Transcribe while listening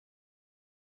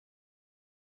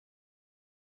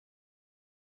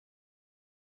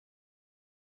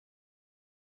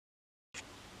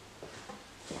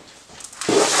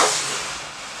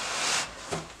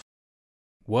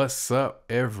What's up,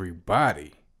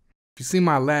 everybody? If you see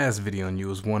my last video and you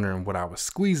was wondering what I was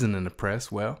squeezing in the press,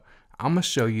 well, I'm gonna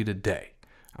show you today.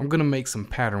 I'm gonna make some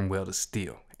pattern welded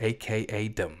steel, aka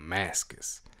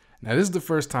Damascus. Now this is the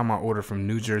first time I ordered from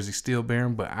New Jersey Steel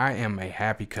Bearing, but I am a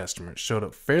happy customer. It showed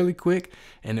up fairly quick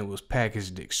and it was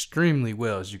packaged extremely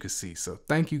well, as you can see. So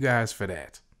thank you guys for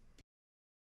that.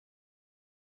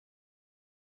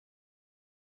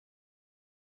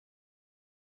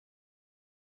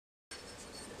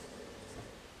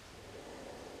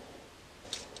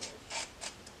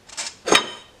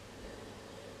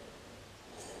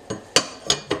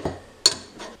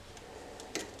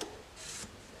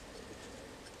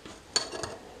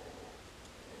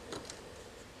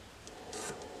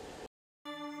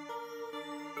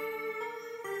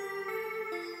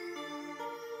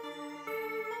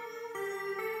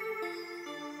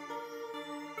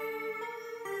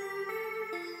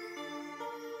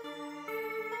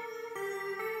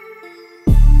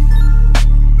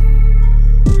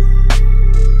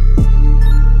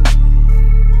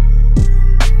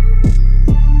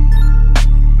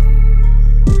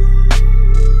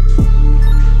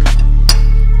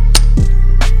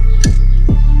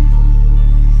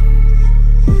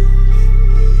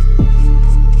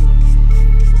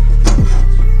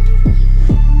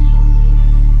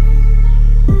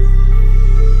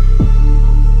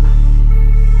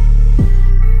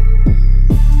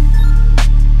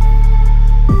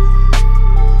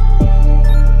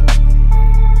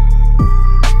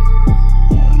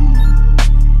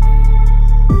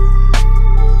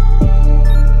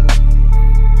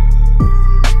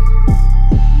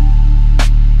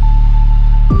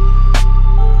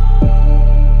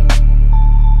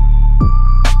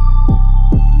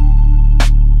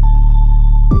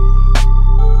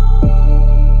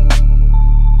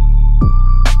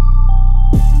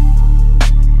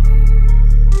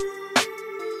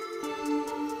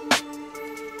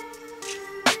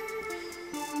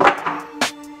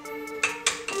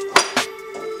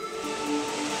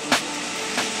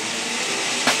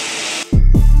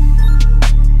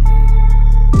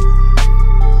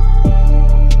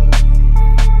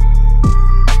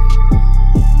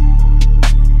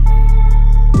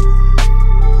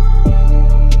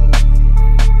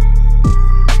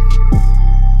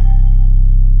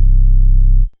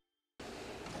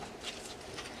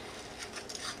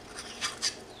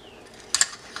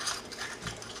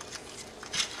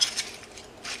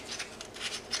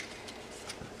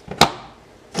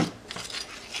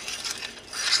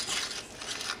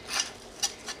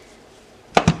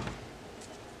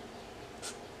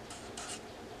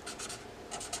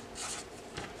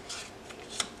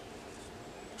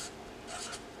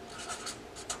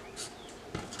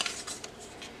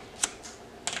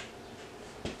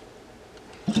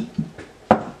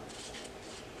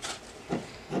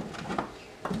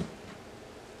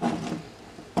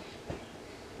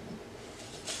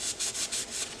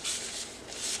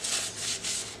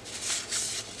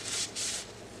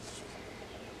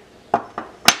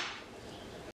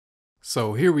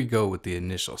 So here we go with the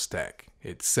initial stack.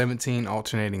 It's 17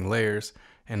 alternating layers,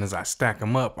 and as I stack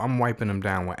them up, I'm wiping them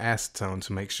down with acetone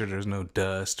to make sure there's no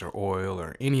dust or oil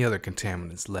or any other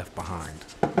contaminants left behind.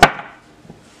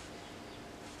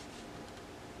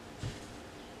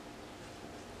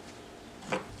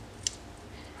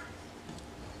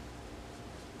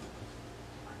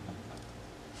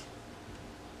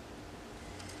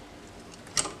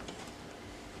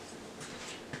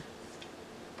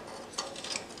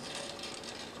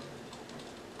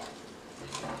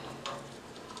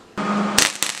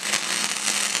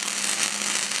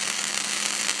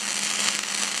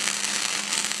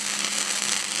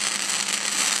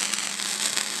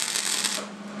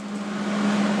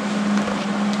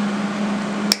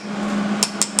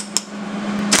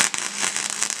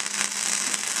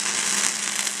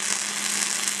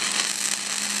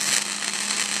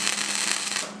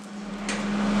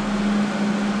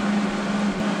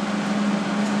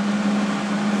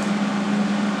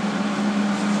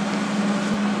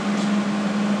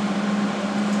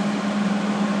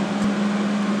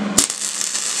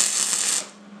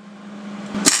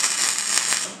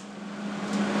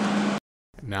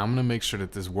 Now I'm going to make sure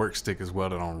that this work stick is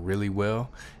welded on really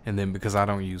well, and then because I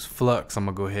don't use flux, I'm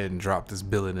going to go ahead and drop this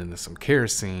billet into some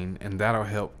kerosene, and that'll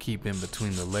help keep in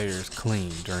between the layers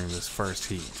clean during this first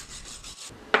heat.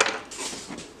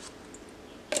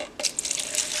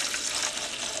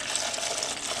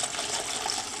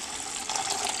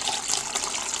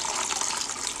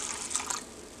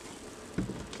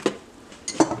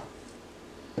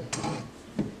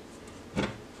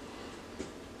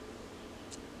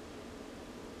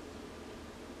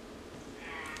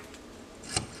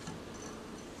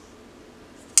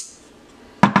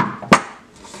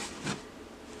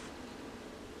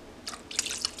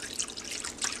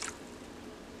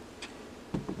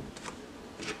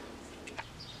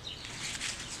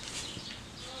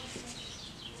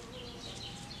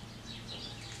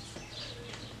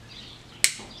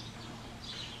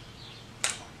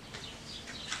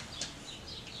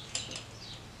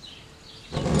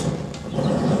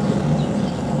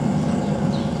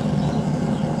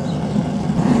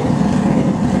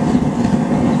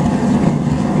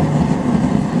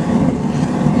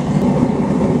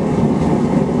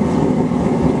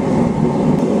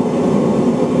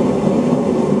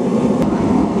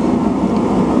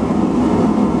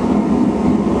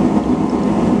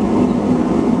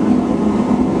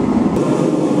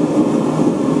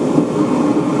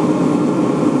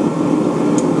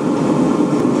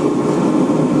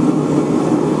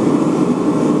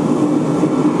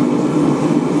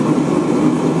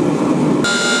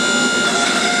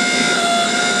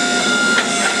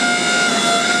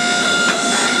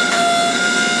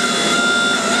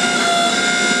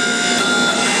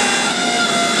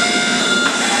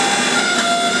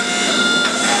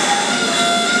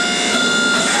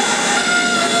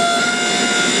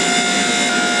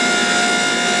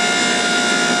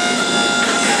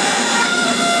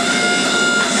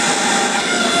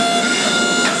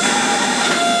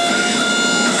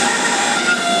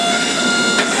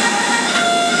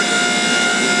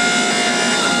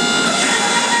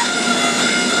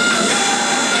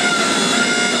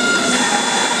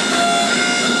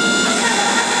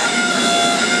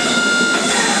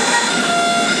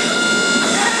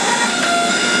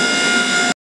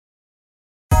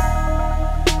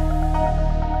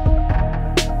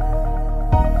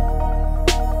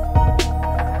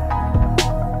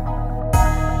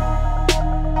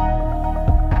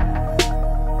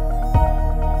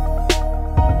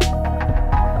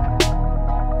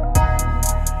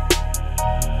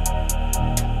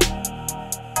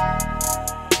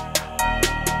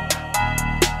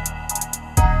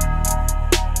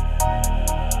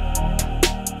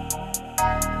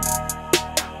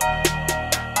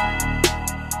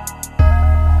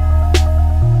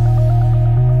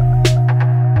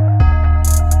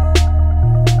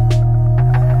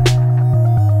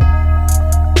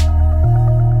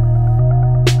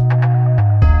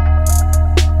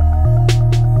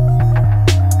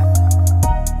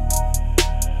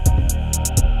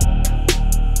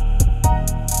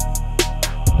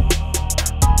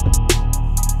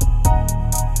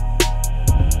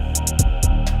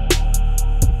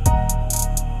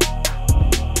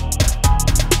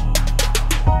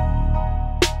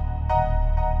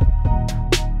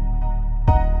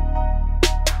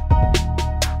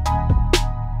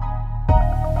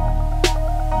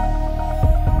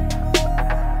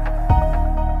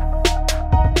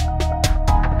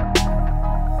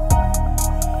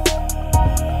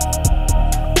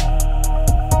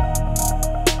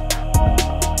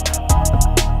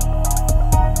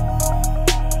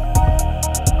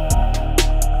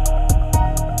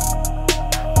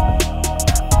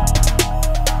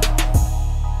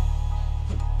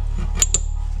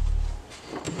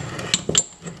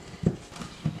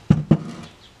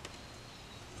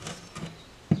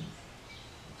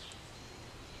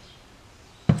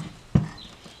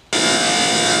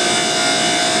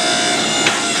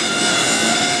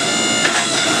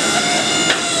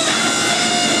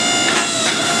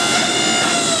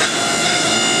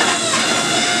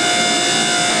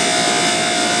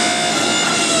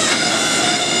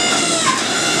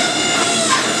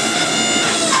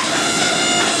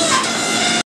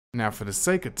 Now for the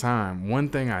sake of time, one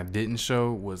thing I didn't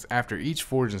show was after each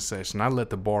forging session, I let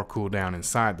the bar cool down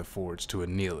inside the forge to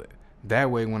anneal it.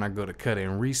 That way when I go to cut it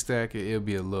and restack it, it'll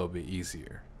be a little bit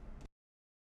easier.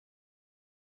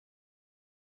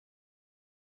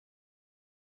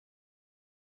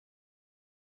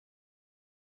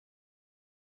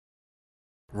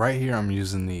 Right here I'm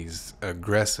using these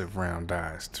aggressive round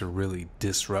dies to really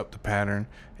disrupt the pattern,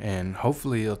 and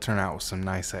hopefully it'll turn out with some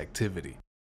nice activity.